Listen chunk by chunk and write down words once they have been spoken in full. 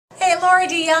Laurie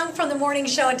DeYoung from the morning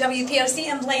show at WPOC,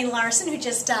 and Blaine Larsen, who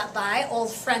just stopped by,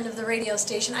 old friend of the radio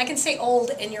station. I can say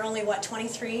old, and you're only, what,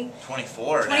 23?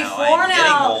 24 now. 24 I'm now.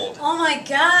 getting old. Oh my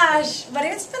gosh. But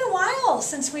it's been a while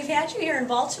since we've had you here in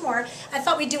Baltimore. I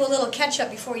thought we'd do a little catch-up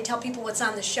before we tell people what's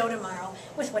on the show tomorrow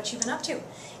with what you've been up to.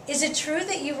 Is it true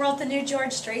that you wrote the new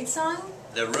George Strait song?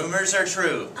 The rumors are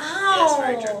true. Oh. Yes,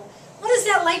 very true. What is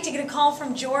that like to get a call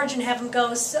from George and have him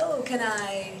go, so can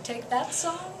I take that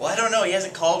song? Well, I don't know. He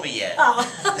hasn't called me yet. Oh.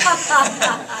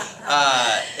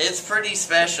 It's pretty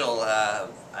special.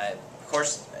 Of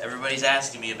course, everybody's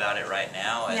asking me about it right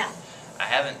now. And Yeah. I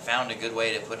haven't found a good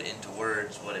way to put it into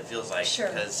words what it feels like. Sure.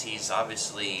 Because he's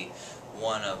obviously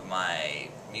one of my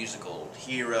musical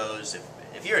heroes.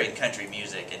 If you're in country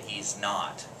music and he's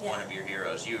not one of your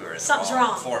heroes, you are in the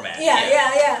wrong format.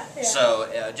 Yeah. So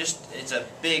it's a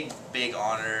big, big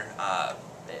honor.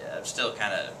 I'm still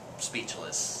kind of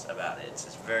speechless about it.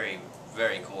 It's very,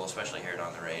 very cool, especially hearing it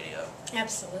on the radio.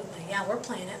 Absolutely. Yeah, we're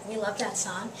playing it. We love that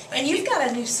song. Thank and you. you've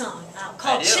got a new song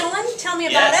called Chillin'. Tell me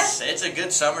about Yes, it's a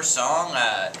good summer song.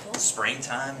 Cool.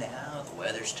 Springtime now. The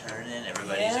weather's turning.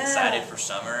 Everybody's excited for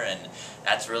summer, and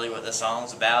that's really what the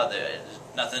song's about. There's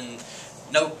nothing.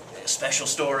 No special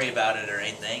story about it or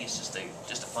anything. It's just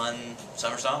a fun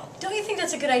summer song. Don't you think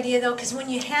that's a good idea, though? Because when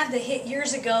you had the hit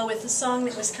years ago with the song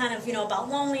that was kind of, about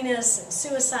loneliness and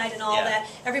suicide and all that,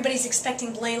 everybody's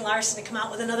expecting Blaine Larsen to come out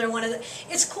with another one of the...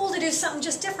 It's cool to do something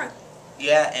just different.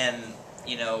 Yeah, and,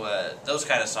 those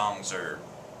kind of songs are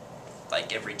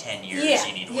like every 10 years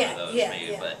you need one of those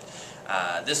maybe.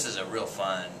 But this is a real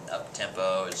fun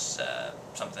up-tempo. It's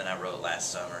something I wrote last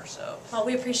summer. So. Well,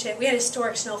 we appreciate it. We had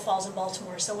historic snowfalls in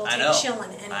Baltimore, so we'll take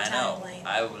Chillin' anytime, Blaine.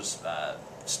 I was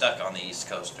stuck on the East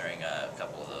Coast during a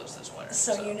couple of those this winter.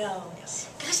 So you know. Yes.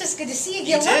 Gosh, it's good to see you.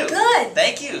 You look good.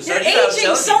 Thank you. You're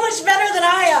aging so much better than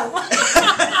I am.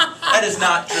 That is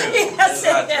not true. Yes,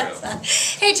 that is not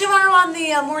true. Hey, tomorrow on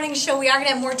the morning show, we are going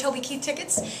to have more Toby Keith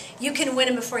tickets. You can win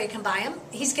them before you can buy them.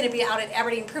 He's going to be out at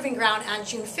Aberdeen Proving Ground on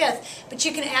June 5th, but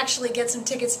you can actually get some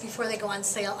tickets before they go on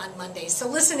sale on Monday. So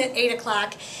listen at 8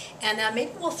 o'clock, and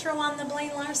maybe we'll throw on the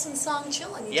Blaine Larsen song,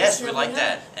 Chillin'. Yes, we like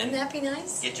that. Wouldn't that be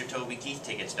nice? Get your Toby Keith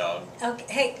tickets, dog. Okay.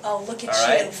 Hey, look at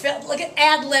All you. right. Look at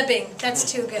ad-libbing.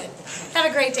 That's too good. Have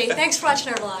a great day. Thanks for watching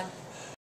our vlog.